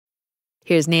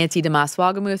Here's Nancy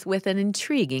DeMoss-Wolgemuth with an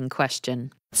intriguing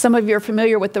question. Some of you are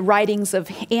familiar with the writings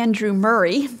of Andrew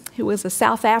Murray, who was a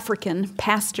South African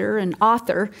pastor and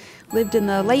author, lived in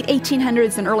the late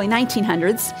 1800s and early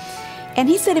 1900s. And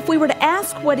he said, if we were to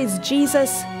ask what is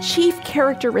Jesus' chief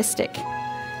characteristic,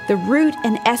 the root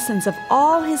and essence of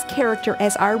all his character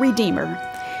as our Redeemer,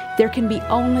 there can be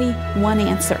only one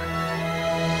answer.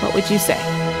 What would you say?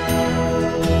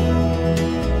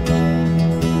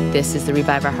 This is the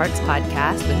Revive Our Hearts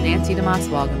podcast with Nancy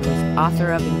DeMoss-Wolgemuth,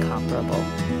 author of Incomparable.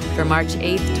 For March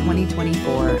 8th,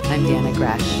 2024, I'm Dana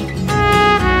Gresh.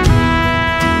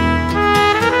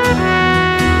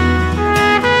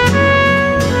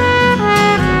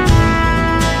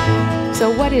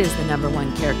 So what is the number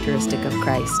one characteristic of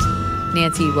Christ?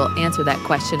 Nancy will answer that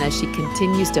question as she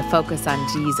continues to focus on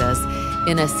Jesus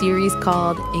in a series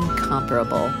called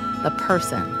Incomparable, the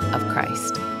person of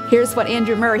Christ. Here's what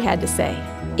Andrew Murray had to say.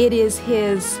 It is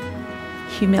his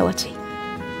humility.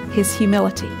 His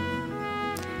humility.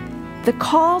 The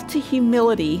call to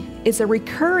humility is a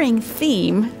recurring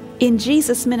theme in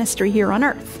Jesus' ministry here on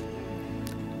earth.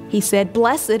 He said,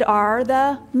 "Blessed are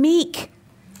the meek,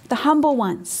 the humble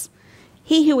ones.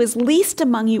 He who is least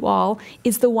among you all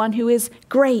is the one who is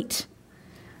great."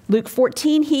 Luke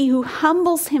 14, he who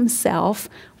humbles himself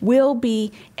will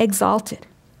be exalted.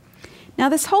 Now,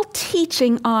 this whole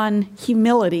teaching on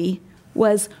humility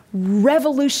was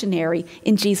revolutionary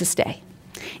in Jesus' day.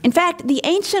 In fact, the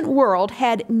ancient world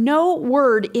had no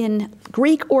word in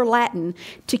Greek or Latin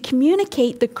to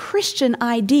communicate the Christian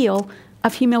ideal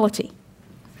of humility.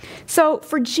 So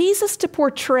for Jesus to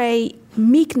portray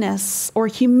meekness or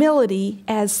humility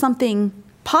as something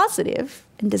positive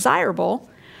and desirable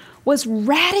was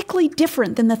radically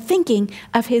different than the thinking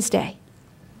of his day.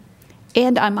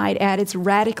 And I might add, it's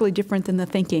radically different than the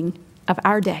thinking of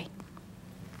our day.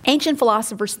 Ancient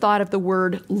philosophers thought of the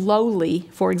word lowly,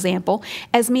 for example,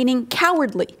 as meaning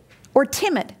cowardly or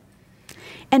timid.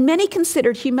 And many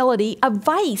considered humility a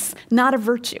vice, not a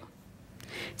virtue.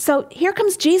 So here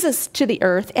comes Jesus to the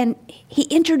earth, and he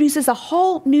introduces a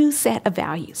whole new set of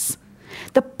values.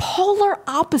 The polar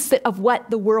opposite of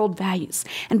what the world values.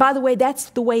 And by the way,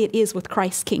 that's the way it is with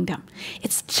Christ's kingdom.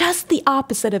 It's just the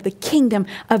opposite of the kingdom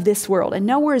of this world. And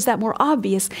nowhere is that more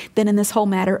obvious than in this whole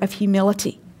matter of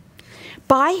humility.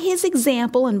 By his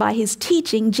example and by his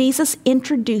teaching, Jesus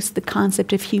introduced the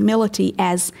concept of humility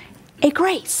as a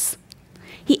grace.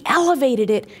 He elevated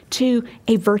it to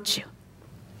a virtue.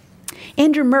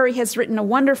 Andrew Murray has written a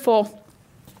wonderful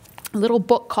little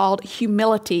book called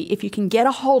Humility. If you can get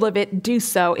a hold of it, do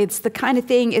so. It's the kind of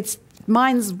thing,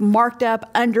 mine's marked up,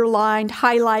 underlined,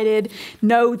 highlighted,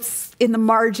 notes in the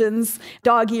margins,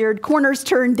 dog-eared, corners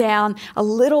turned down, a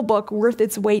little book worth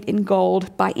its weight in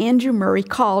gold by Andrew Murray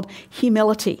called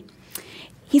Humility.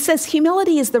 He says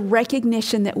humility is the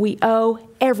recognition that we owe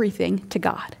everything to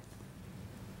God.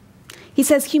 He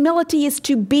says humility is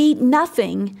to be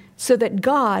nothing so that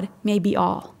God may be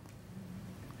all.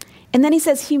 And then he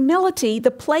says humility,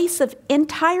 the place of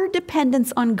entire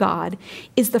dependence on God,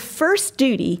 is the first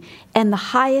duty and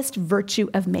the highest virtue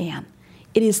of man.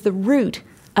 It is the root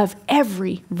of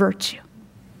every virtue.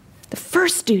 The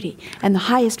first duty and the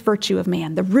highest virtue of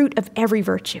man, the root of every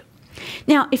virtue.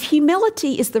 Now, if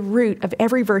humility is the root of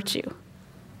every virtue,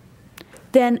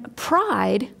 then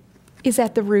pride is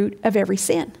at the root of every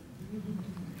sin.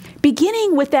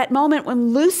 Beginning with that moment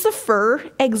when Lucifer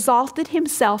exalted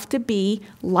himself to be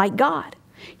like God.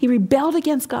 He rebelled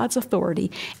against God's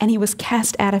authority and he was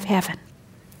cast out of heaven.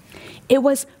 It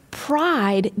was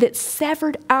pride that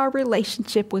severed our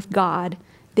relationship with God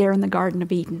there in the Garden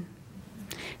of Eden.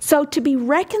 So to be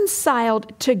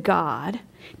reconciled to God,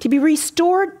 to be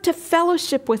restored to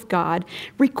fellowship with God,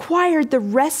 required the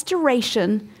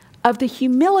restoration of the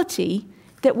humility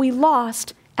that we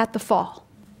lost at the fall.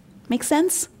 Make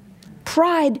sense?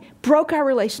 Pride broke our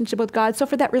relationship with God, so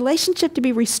for that relationship to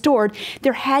be restored,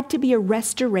 there had to be a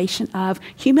restoration of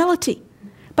humility.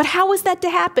 But how was that to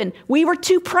happen? We were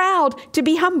too proud to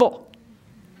be humble.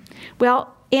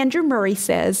 Well, Andrew Murray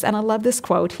says, and I love this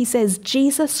quote, he says,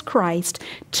 Jesus Christ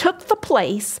took the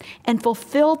place and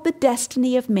fulfilled the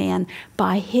destiny of man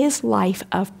by his life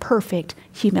of perfect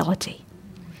humility.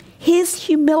 His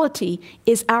humility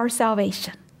is our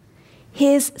salvation.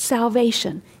 His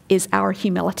salvation is our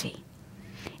humility.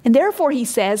 And therefore, he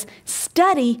says,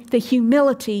 study the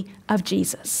humility of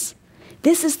Jesus.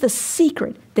 This is the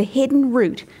secret, the hidden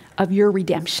root of your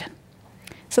redemption.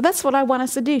 So that's what I want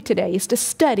us to do today, is to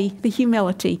study the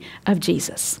humility of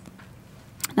Jesus.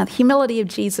 Now, the humility of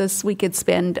Jesus, we could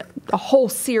spend a whole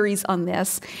series on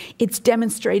this. It's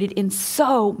demonstrated in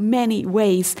so many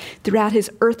ways throughout his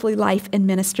earthly life and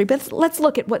ministry. But let's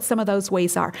look at what some of those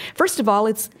ways are. First of all,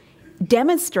 it's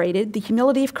demonstrated, the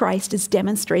humility of Christ is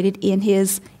demonstrated in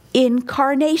his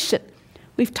incarnation.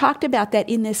 We've talked about that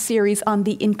in this series on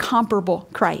the incomparable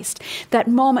Christ. That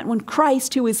moment when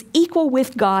Christ, who is equal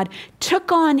with God,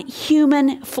 took on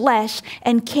human flesh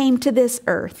and came to this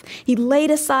earth. He laid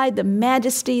aside the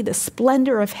majesty, the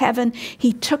splendor of heaven.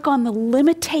 He took on the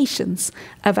limitations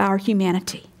of our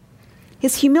humanity.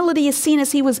 His humility is seen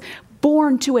as he was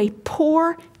born to a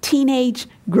poor teenage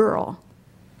girl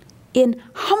in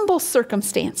humble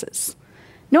circumstances.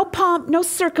 No pomp, no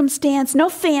circumstance, no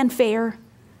fanfare.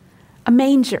 A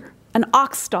manger, an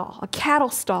ox stall, a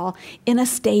cattle stall in a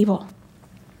stable.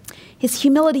 His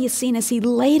humility is seen as he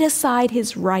laid aside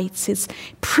his rights, his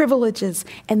privileges,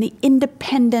 and the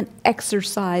independent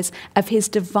exercise of his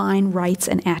divine rights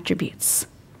and attributes.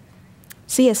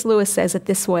 C.S. Lewis says it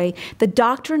this way: the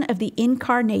doctrine of the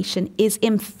incarnation is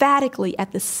emphatically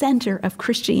at the center of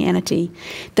Christianity,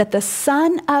 that the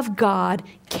Son of God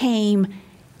came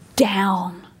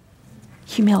down.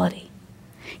 Humility.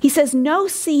 He says, no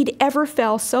seed ever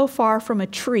fell so far from a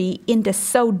tree into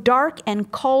so dark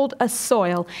and cold a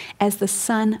soil as the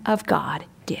Son of God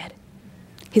did.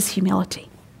 His humility.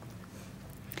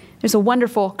 There's a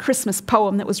wonderful Christmas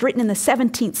poem that was written in the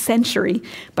 17th century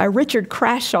by Richard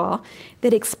Crashaw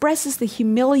that expresses the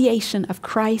humiliation of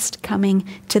Christ coming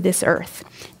to this earth.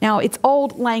 Now, it's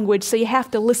old language, so you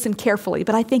have to listen carefully,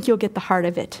 but I think you'll get the heart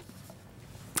of it.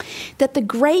 That the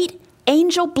great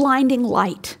angel-blinding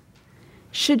light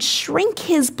should shrink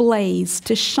his blaze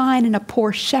to shine in a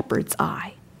poor shepherd's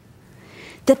eye.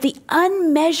 That the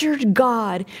unmeasured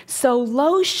God so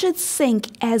low should sink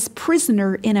as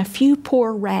prisoner in a few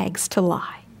poor rags to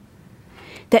lie.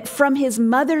 That from his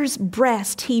mother's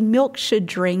breast he milk should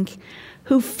drink,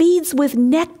 who feeds with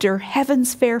nectar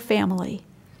heaven's fair family.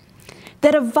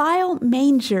 That a vile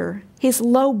manger his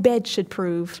low bed should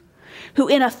prove, who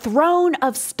in a throne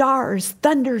of stars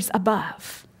thunders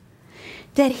above.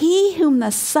 That he whom the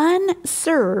sun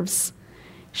serves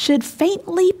should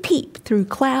faintly peep through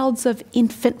clouds of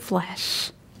infant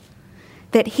flesh.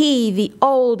 That he, the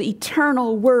old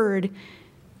eternal Word,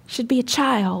 should be a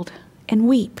child and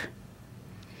weep.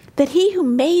 That he who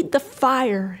made the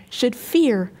fire should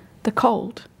fear the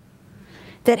cold.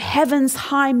 That heaven's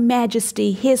high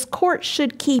majesty his court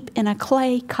should keep in a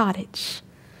clay cottage.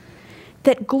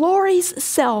 That glory's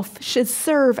self should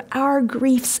serve our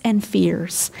griefs and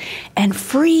fears, and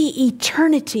free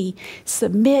eternity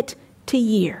submit to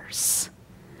years.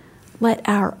 Let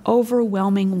our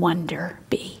overwhelming wonder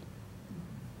be.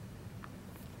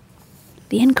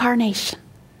 The incarnation,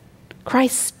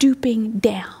 Christ stooping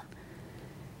down,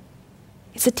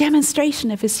 is a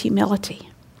demonstration of his humility.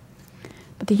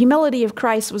 But the humility of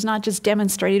Christ was not just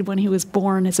demonstrated when he was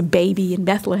born as a baby in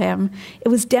Bethlehem. It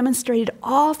was demonstrated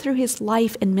all through his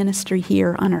life and ministry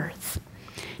here on earth.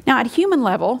 Now, at human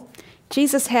level,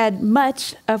 Jesus had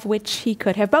much of which he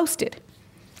could have boasted.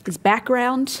 His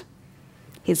background,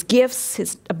 his gifts,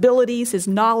 his abilities, his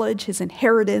knowledge, his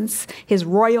inheritance, his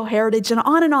royal heritage, and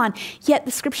on and on. Yet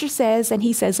the scripture says, and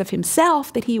he says of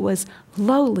himself, that he was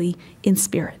lowly in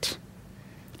spirit.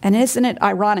 And isn't it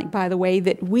ironic, by the way,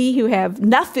 that we who have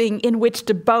nothing in which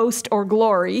to boast or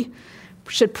glory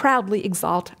should proudly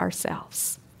exalt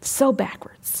ourselves? So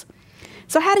backwards.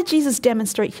 So how did Jesus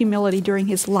demonstrate humility during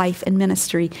his life and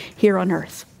ministry here on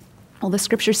earth? Well, the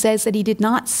scripture says that he did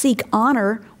not seek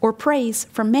honor or praise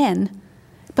from men,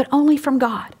 but only from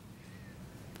God.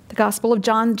 The Gospel of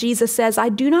John, Jesus says, I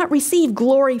do not receive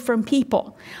glory from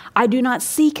people. I do not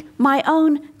seek my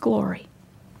own glory.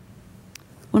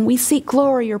 When we seek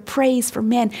glory or praise from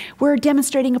men, we're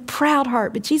demonstrating a proud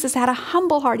heart. But Jesus had a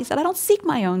humble heart. He said, I don't seek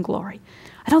my own glory.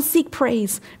 I don't seek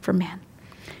praise from men.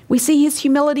 We see his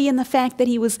humility in the fact that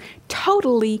he was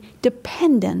totally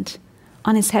dependent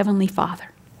on his heavenly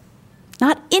Father.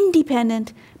 Not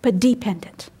independent, but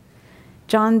dependent.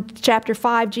 John chapter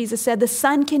 5, Jesus said, the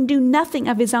Son can do nothing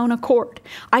of his own accord.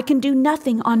 I can do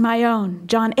nothing on my own.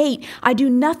 John 8, I do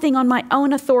nothing on my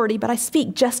own authority, but I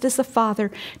speak just as the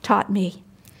Father taught me.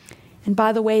 And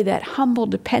by the way, that humble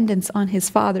dependence on his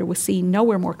Father was seen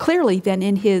nowhere more clearly than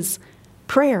in his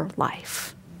prayer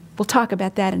life. We'll talk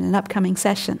about that in an upcoming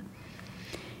session.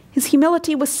 His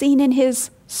humility was seen in his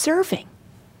serving.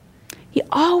 He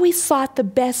always sought the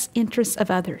best interests of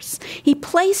others. He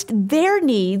placed their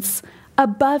needs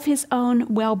above his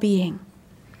own well-being.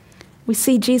 We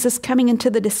see Jesus coming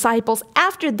into the disciples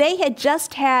after they had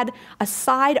just had a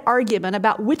side argument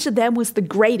about which of them was the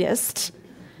greatest.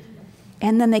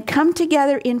 And then they come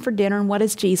together in for dinner, and what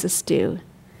does Jesus do?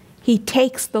 He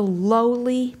takes the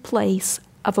lowly place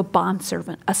of a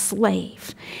bondservant, a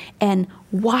slave, and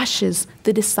washes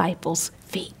the disciples'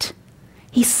 feet.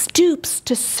 He stoops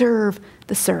to serve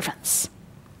the servants.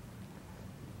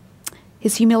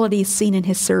 His humility is seen in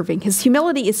his serving. His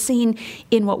humility is seen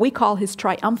in what we call his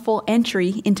triumphal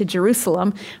entry into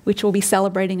Jerusalem, which we'll be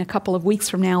celebrating a couple of weeks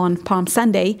from now on Palm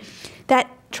Sunday. That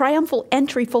triumphal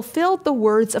entry fulfilled the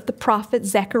words of the prophet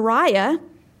Zechariah.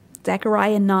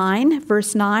 Zechariah 9,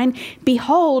 verse 9,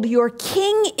 "Behold, your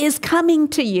king is coming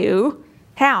to you."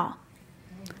 How?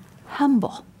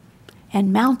 Humble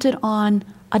and mounted on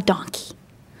a donkey.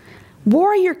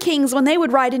 Warrior kings, when they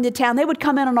would ride into town, they would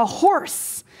come in on a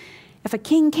horse. If a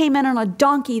king came in on a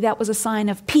donkey, that was a sign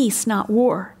of peace, not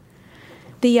war.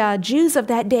 The Jews of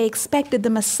that day expected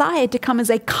the Messiah to come as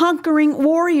a conquering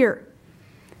warrior.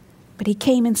 But he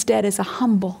came instead as a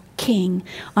humble king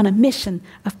on a mission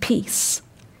of peace.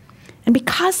 And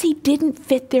because he didn't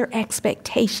fit their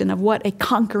expectation of what a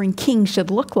conquering king should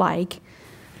look like,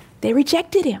 they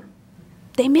rejected him.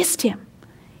 They missed him.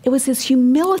 It was his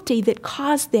humility that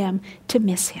caused them to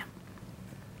miss him.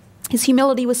 His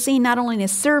humility was seen not only in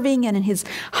his serving and in his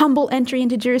humble entry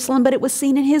into Jerusalem, but it was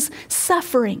seen in his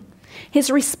suffering,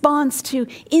 his response to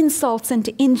insults and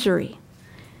to injury.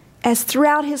 As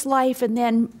throughout his life, and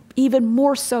then even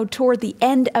more so toward the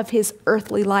end of his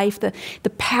earthly life, the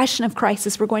passion of Christ,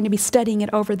 as we're going to be studying it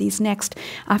over these next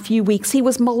few weeks. He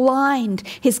was maligned.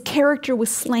 His character was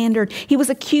slandered. He was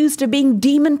accused of being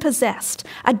demon-possessed,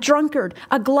 a drunkard,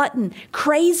 a glutton,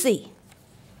 crazy.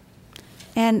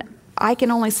 And I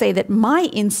can only say that my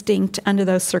instinct under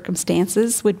those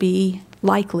circumstances would be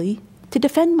likely to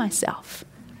defend myself,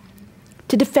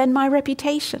 to defend my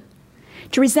reputation,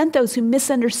 to resent those who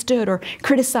misunderstood or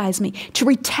criticized me, to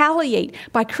retaliate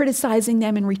by criticizing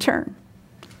them in return.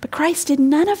 But Christ did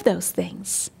none of those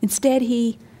things. Instead,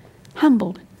 he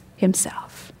humbled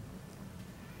himself.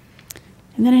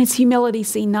 And then his humility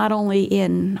seen not only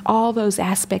in all those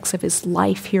aspects of his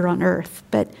life here on earth,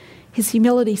 but his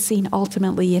humility seen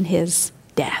ultimately in his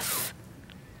death.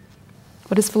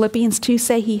 What does Philippians 2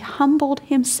 say? He humbled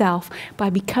himself by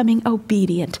becoming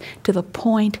obedient to the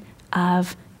point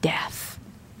of death.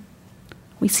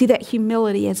 We see that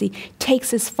humility as he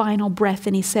takes his final breath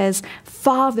and he says,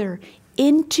 "Father,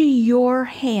 into your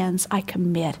hands I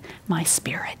commit my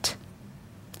spirit."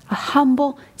 A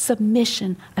humble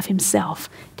submission of himself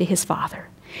to his Father.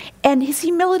 And his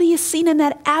humility is seen in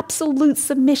that absolute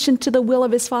submission to the will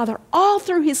of his Father all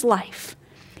through his life.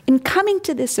 In coming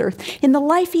to this earth, in the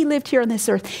life he lived here on this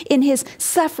earth, in his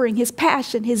suffering, his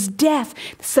passion, his death,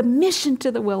 submission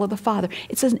to the will of the Father.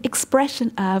 It's an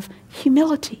expression of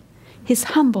humility, his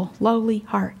humble, lowly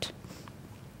heart.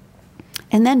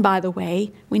 And then, by the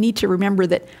way, we need to remember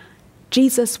that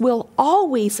Jesus will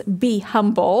always be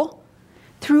humble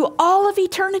through all of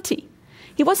eternity.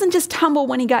 He wasn't just humble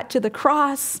when he got to the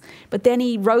cross, but then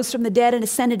he rose from the dead and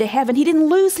ascended to heaven. He didn't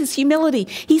lose his humility.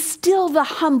 He's still the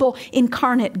humble,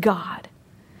 incarnate God.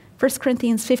 1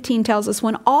 Corinthians 15 tells us,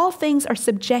 when all things are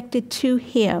subjected to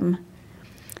him,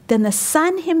 then the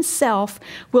Son himself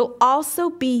will also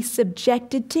be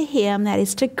subjected to him, that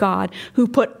is to God, who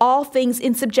put all things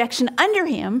in subjection under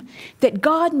him, that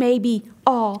God may be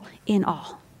all in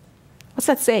all. What's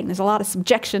that saying? There's a lot of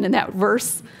subjection in that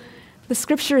verse. The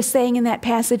scripture is saying in that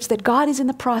passage that God is in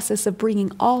the process of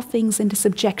bringing all things into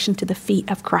subjection to the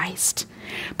feet of Christ.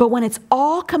 But when it's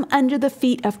all come under the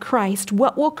feet of Christ,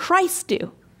 what will Christ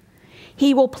do?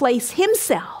 He will place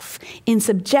himself in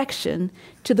subjection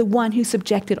to the one who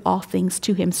subjected all things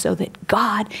to him so that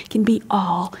God can be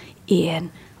all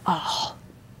in all.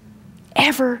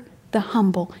 Ever the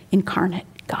humble, incarnate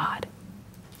God.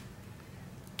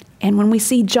 And when we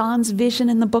see John's vision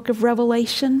in the book of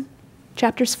Revelation,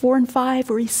 chapters 4 and 5,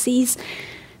 where he sees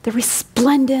the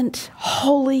resplendent,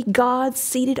 holy God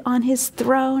seated on his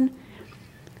throne,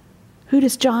 who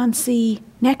does John see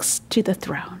next to the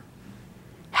throne?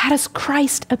 How does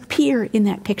Christ appear in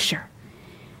that picture?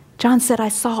 John said, "I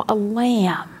saw a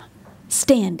lamb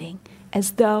standing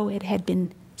as though it had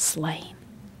been slain."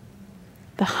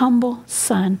 The humble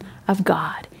Son of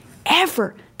God,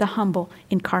 ever the humble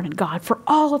incarnate God for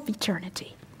all of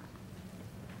eternity.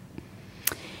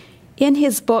 In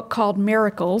his book called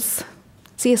Miracles,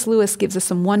 C.S. Lewis gives us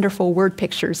some wonderful word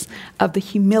pictures of the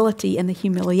humility and the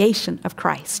humiliation of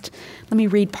Christ. Let me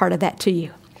read part of that to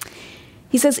you.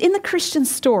 He says, in the Christian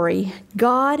story,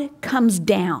 God comes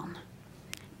down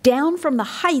from the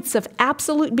heights of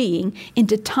absolute being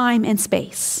into time and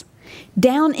space,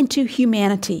 down into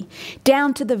humanity,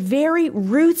 down to the very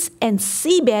roots and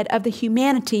seabed of the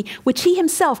humanity which he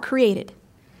himself created.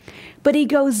 but he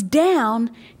goes down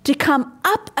to come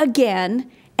up again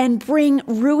and bring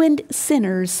ruined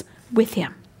sinners with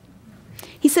him.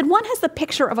 He said one has the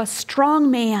picture of a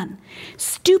strong man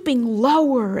stooping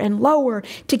lower and lower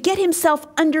to get himself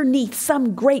underneath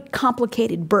some great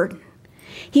complicated burden.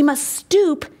 He must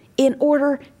stoop in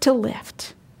order to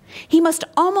lift. He must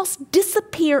almost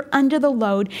disappear under the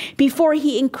load before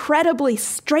he incredibly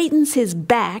straightens his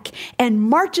back and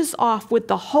marches off with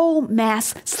the whole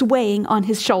mass swaying on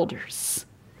his shoulders.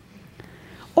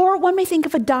 Or one may think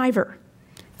of a diver,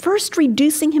 first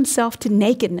reducing himself to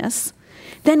nakedness,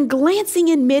 then glancing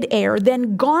in midair,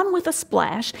 then gone with a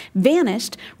splash,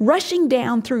 vanished, rushing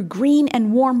down through green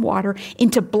and warm water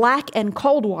into black and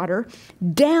cold water,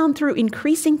 down through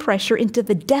increasing pressure into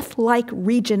the death-like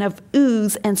region of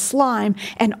ooze and slime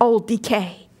and old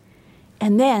decay.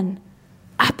 And then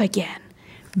up again,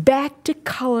 back to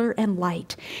color and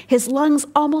light, his lungs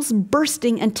almost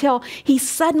bursting until he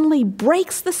suddenly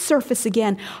breaks the surface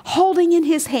again, holding in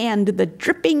his hand the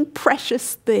dripping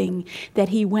precious thing that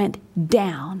he went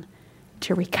down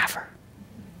to recover.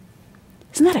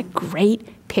 Isn't that a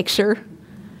great picture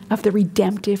of the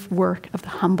redemptive work of the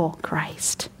humble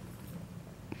Christ?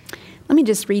 Let me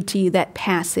just read to you that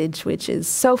passage, which is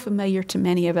so familiar to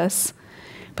many of us,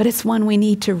 but it's one we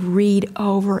need to read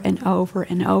over and over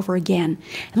and over again.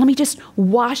 And let me just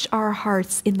wash our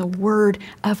hearts in the Word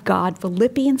of God.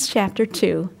 Philippians chapter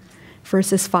 2,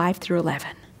 verses 5 through 11.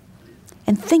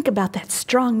 And think about that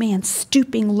strong man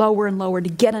stooping lower and lower to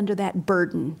get under that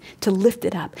burden, to lift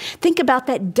it up. Think about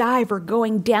that diver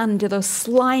going down into those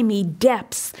slimy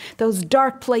depths, those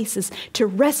dark places, to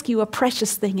rescue a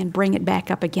precious thing and bring it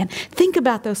back up again. Think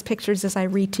about those pictures as I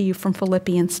read to you from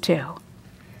Philippians 2.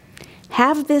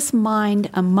 Have this mind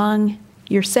among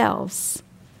yourselves,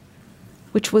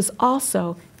 which was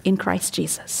also in Christ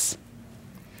Jesus,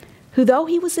 who though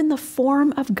he was in the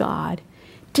form of God,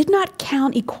 did not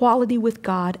count equality with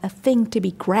God a thing to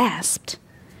be grasped,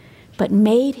 but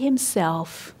made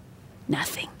himself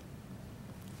nothing,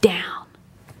 down,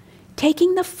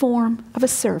 taking the form of a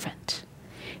servant,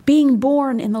 being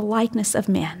born in the likeness of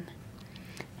men,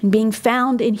 and being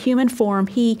found in human form,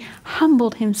 he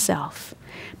humbled himself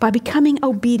by becoming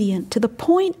obedient to the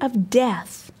point of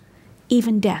death,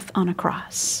 even death on a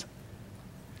cross.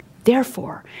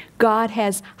 Therefore, God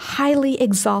has highly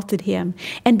exalted him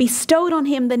and bestowed on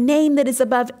him the name that is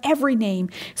above every name,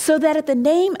 so that at the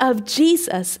name of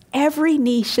Jesus every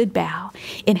knee should bow,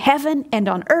 in heaven and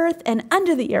on earth and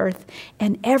under the earth,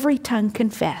 and every tongue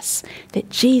confess that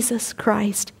Jesus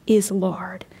Christ is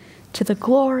Lord, to the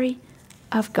glory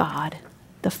of God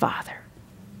the Father.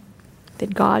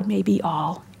 That God may be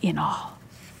all in all.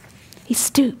 He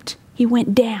stooped. He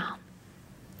went down,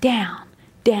 down,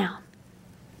 down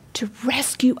to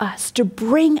rescue us, to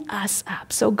bring us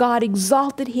up. So God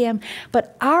exalted him,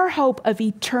 but our hope of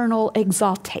eternal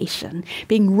exaltation,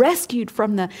 being rescued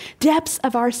from the depths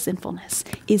of our sinfulness,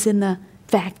 is in the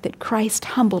fact that Christ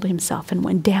humbled himself and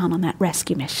went down on that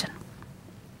rescue mission.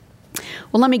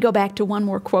 Well, let me go back to one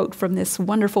more quote from this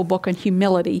wonderful book on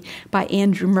humility by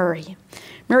Andrew Murray.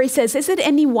 Murray says, "Is it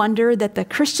any wonder that the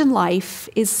Christian life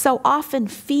is so often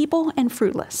feeble and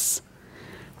fruitless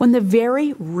when the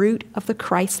very root of the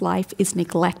Christ life is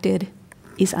neglected,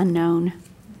 is unknown?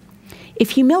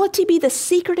 If humility be the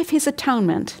secret of his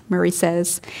atonement," Murray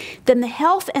says, "then the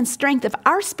health and strength of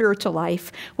our spiritual life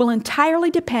will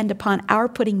entirely depend upon our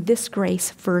putting this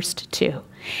grace first too,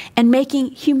 and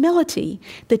making humility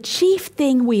the chief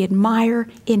thing we admire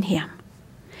in him,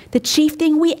 the chief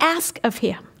thing we ask of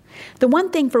him, the one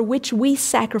thing for which we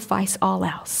sacrifice all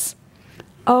else.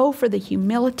 Oh, for the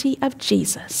humility of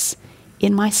Jesus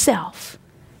in myself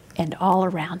and all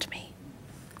around me."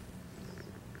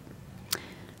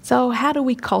 So how do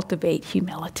we cultivate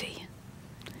humility?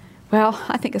 Well,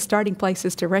 I think a starting place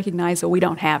is to recognize that we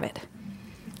don't have it,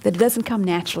 that it doesn't come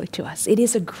naturally to us. It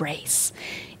is a grace.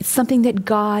 It's something that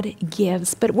God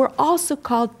gives, but we're also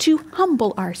called to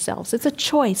humble ourselves. It's a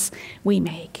choice we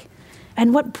make.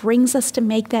 And what brings us to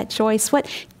make that choice? What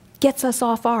gets us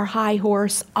off our high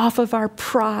horse, off of our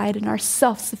pride and our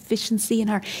self-sufficiency and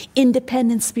our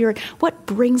independent spirit? What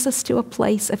brings us to a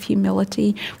place of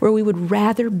humility where we would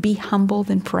rather be humble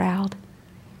than proud?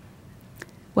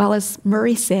 Well, as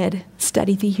Murray said,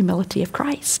 study the humility of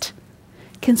Christ.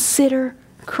 Consider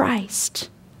Christ.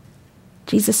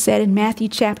 Jesus said in Matthew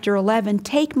chapter 11,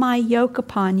 "Take my yoke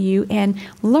upon you and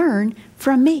learn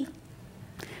from me.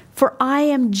 For I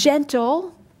am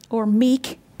gentle," or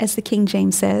meek, as the King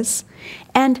James says,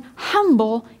 "and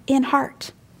humble in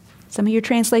heart." Some of your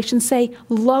translations say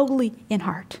lowly in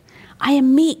heart. I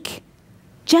am meek,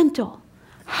 gentle,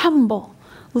 humble,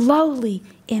 lowly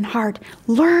in heart.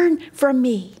 Learn from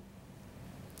me,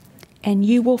 and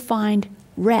you will find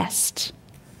rest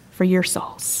for your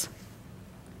souls.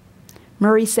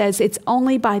 Murray says it's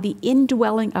only by the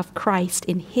indwelling of Christ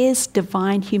in his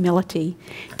divine humility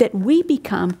that we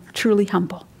become truly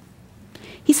humble.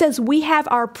 He says we have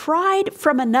our pride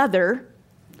from another,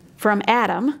 from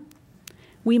Adam.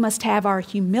 We must have our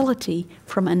humility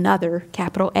from another,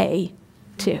 capital A,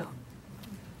 too.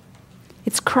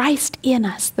 It's Christ in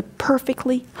us, the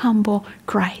perfectly humble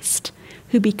Christ,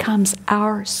 who becomes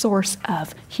our source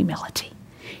of humility.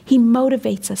 He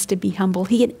motivates us to be humble.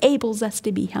 He enables us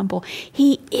to be humble.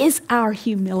 He is our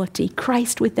humility,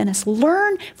 Christ within us.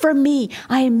 Learn from me.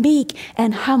 I am meek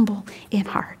and humble in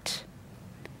heart.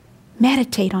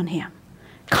 Meditate on him.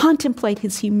 Contemplate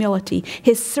his humility,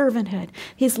 his servanthood,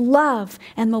 his love,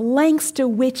 and the lengths to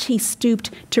which he stooped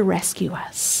to rescue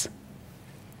us.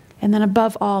 And then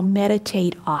above all,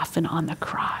 meditate often on the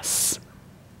cross.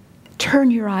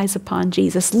 Turn your eyes upon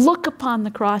Jesus. Look upon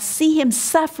the cross. See him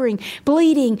suffering,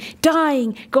 bleeding,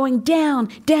 dying, going down,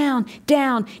 down,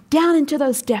 down, down into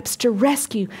those depths to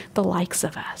rescue the likes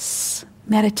of us.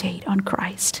 Meditate on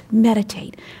Christ.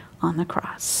 Meditate on the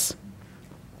cross.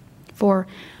 For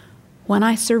when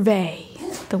I survey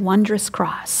the wondrous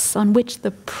cross on which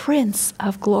the Prince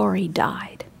of Glory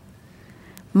died,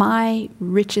 my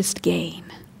richest gain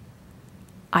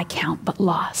I count but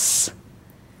loss,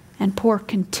 and pour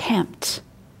contempt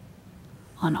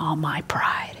on all my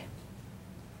pride.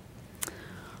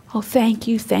 Oh, thank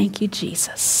you,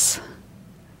 Jesus,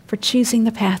 for choosing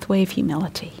the pathway of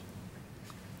humility,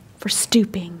 for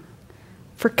stooping,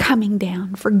 for coming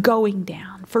down, for going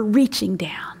down, for reaching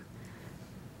down,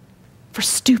 for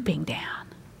stooping down.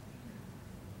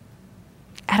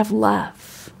 Out of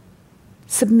love,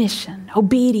 submission,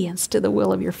 obedience to the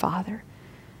will of your Father,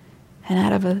 and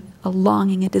out of a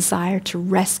longing, a desire to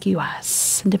rescue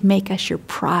us and to make us your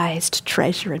prized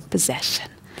treasure and possession.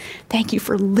 Thank you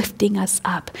for lifting us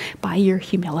up by your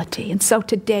humility. And so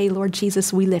today, Lord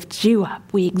Jesus, we lift you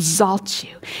up. We exalt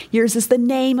you. Yours is the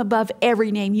name above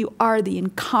every name. You are the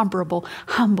incomparable,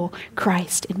 humble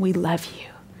Christ, and we love you.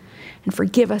 And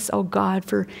forgive us, oh God,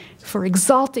 for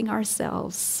exalting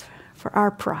ourselves, for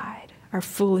our pride, our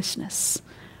foolishness,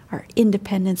 our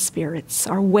independent spirits,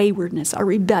 our waywardness, our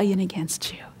rebellion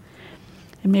against you.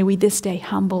 And may we this day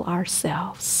humble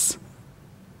ourselves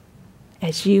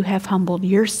as you have humbled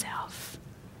yourself,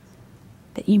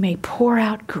 that you may pour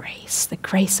out grace, the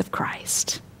grace of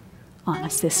Christ, on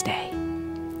us this day.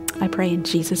 I pray in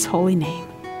Jesus' holy name.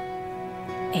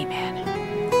 Amen.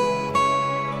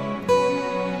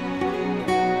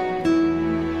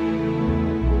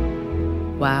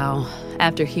 Wow.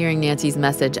 After hearing Nancy's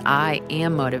message, I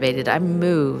am motivated. I'm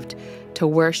moved to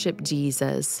worship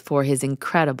Jesus for his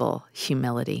incredible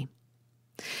humility.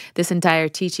 This entire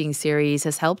teaching series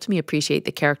has helped me appreciate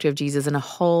the character of Jesus in a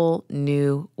whole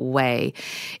new way.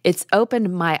 It's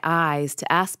opened my eyes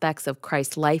to aspects of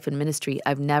Christ's life and ministry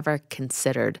I've never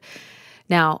considered.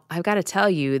 Now, I've got to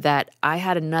tell you that I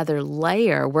had another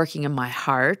layer working in my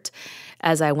heart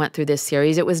as I went through this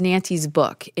series. It was Nancy's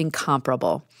book,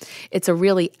 Incomparable. It's a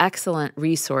really excellent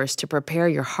resource to prepare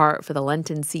your heart for the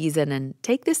Lenten season and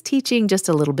take this teaching just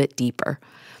a little bit deeper.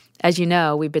 As you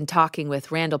know, we've been talking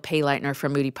with Randall Payleitner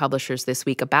from Moody Publishers this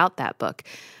week about that book.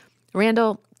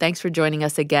 Randall, thanks for joining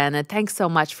us again, and thanks so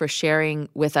much for sharing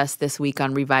with us this week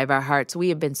on Revive Our Hearts. We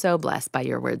have been so blessed by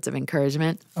your words of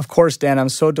encouragement. Of course, Dan. I'm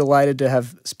so delighted to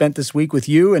have spent this week with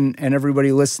you and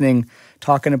everybody listening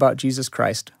talking about Jesus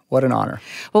Christ. What an honor.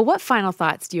 Well, what final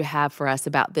thoughts do you have for us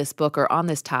about this book or on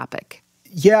this topic?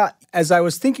 Yeah, as I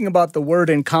was thinking about the word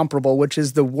incomparable, which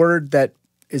is the word that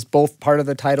is both part of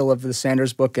the title of the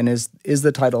Sanders book and is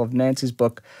the title of Nancy's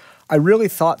book, I really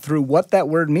thought through what that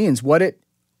word means,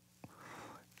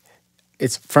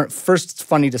 It's first, it's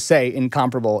funny to say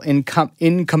incomparable,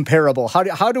 incomparable.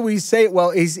 How do we say it?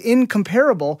 Well, he's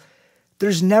incomparable.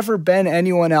 There's never been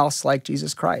anyone else like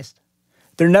Jesus Christ.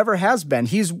 There never has been.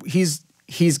 He's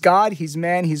God, he's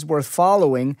man, he's worth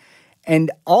following.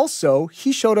 And also,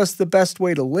 he showed us the best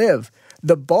way to live.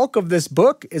 The bulk of this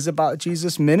book is about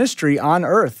Jesus' ministry on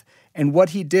earth and what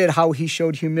he did, how he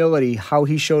showed humility, how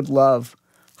he showed love,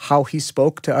 how he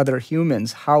spoke to other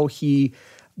humans, how he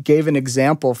gave an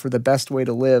example for the best way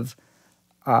to live,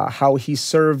 how he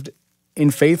served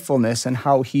in faithfulness and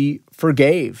how he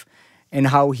forgave and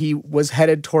how he was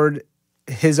headed toward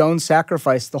his own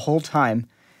sacrifice the whole time.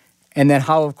 And then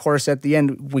how, of course, at the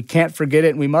end, we can't forget it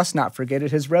and we must not forget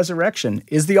it, his resurrection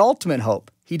is the ultimate hope.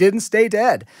 He didn't stay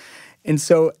dead. And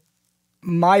so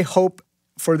my hope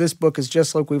for this book is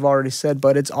just like we've already said,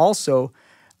 but it's also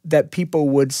that people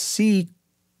would see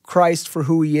Christ for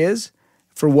who he is,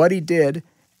 for what he did,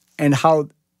 and how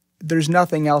there's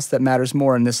nothing else that matters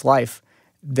more in this life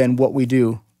than what we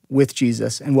do with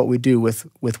Jesus and what we do with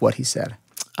what he said.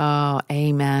 Oh,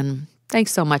 amen.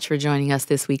 Thanks so much for joining us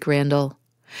this week, Randall.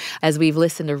 As we've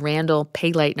listened to Randall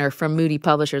Payleitner from Moody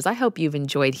Publishers, I hope you've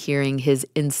enjoyed hearing his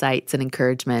insights and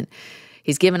encouragement.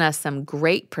 He's given us some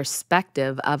great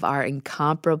perspective of our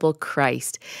incomparable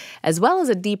Christ, as well as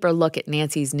a deeper look at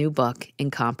Nancy's new book,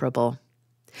 Incomparable.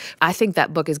 I think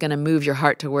that book is going to move your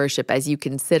heart to worship as you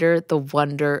consider the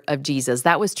wonder of Jesus.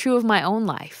 That was true of my own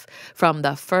life from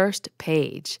the first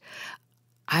page.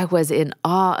 I was in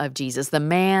awe of Jesus, the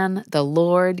man, the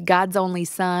Lord, God's only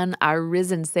Son, our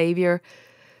risen Savior.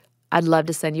 I'd love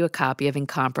to send you a copy of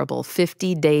Incomparable,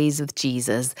 50 Days with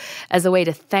Jesus, as a way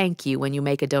to thank you when you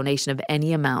make a donation of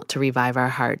any amount to Revive Our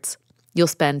Hearts. You'll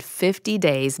spend 50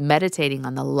 days meditating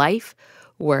on the life,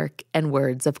 work, and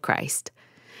words of Christ.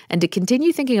 And to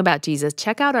continue thinking about Jesus,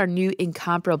 check out our new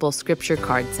Incomparable scripture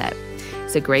card set.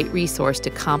 It's a great resource to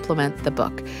complement the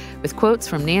book, with quotes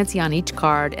from Nancy on each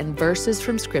card and verses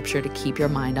from Scripture to keep your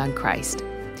mind on Christ.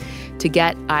 To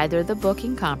get either the book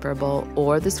Incomparable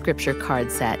or the scripture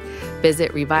card set,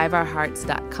 visit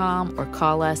reviveourhearts.com or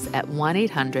call us at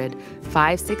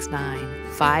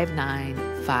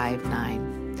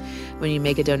 1-800-569-5959. When you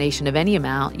make a donation of any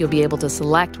amount, you'll be able to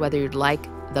select whether you'd like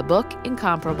the book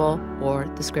Incomparable or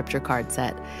the scripture card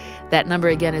set. That number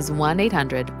again is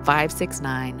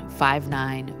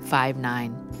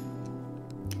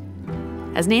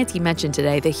 1-800-569-5959. As Nancy mentioned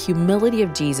today, the humility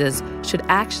of Jesus should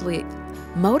actually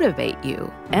motivate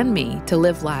you and me to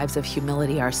live lives of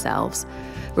humility ourselves.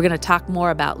 We're going to talk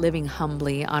more about living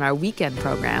humbly on our weekend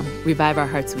program, Revive Our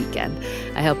Hearts Weekend.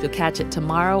 I hope you'll catch it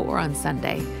tomorrow or on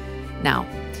Sunday. Now,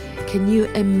 can you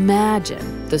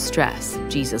imagine the stress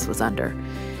Jesus was under?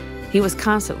 He was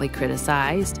constantly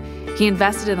criticized. He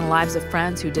invested in the lives of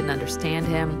friends who didn't understand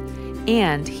him,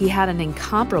 and he had an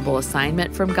incomparable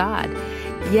assignment from God.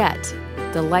 Yet,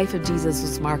 the life of Jesus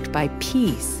was marked by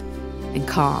peace and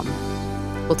calm.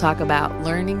 We'll talk about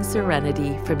learning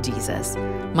serenity from Jesus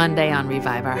Monday on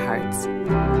Revive Our Hearts.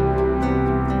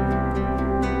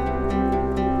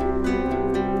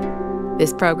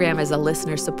 This program is a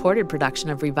listener-supported production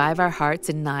of Revive Our Hearts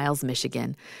in Niles,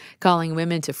 Michigan, calling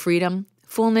women to freedom,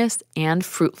 fullness, and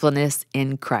fruitfulness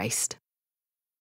in Christ.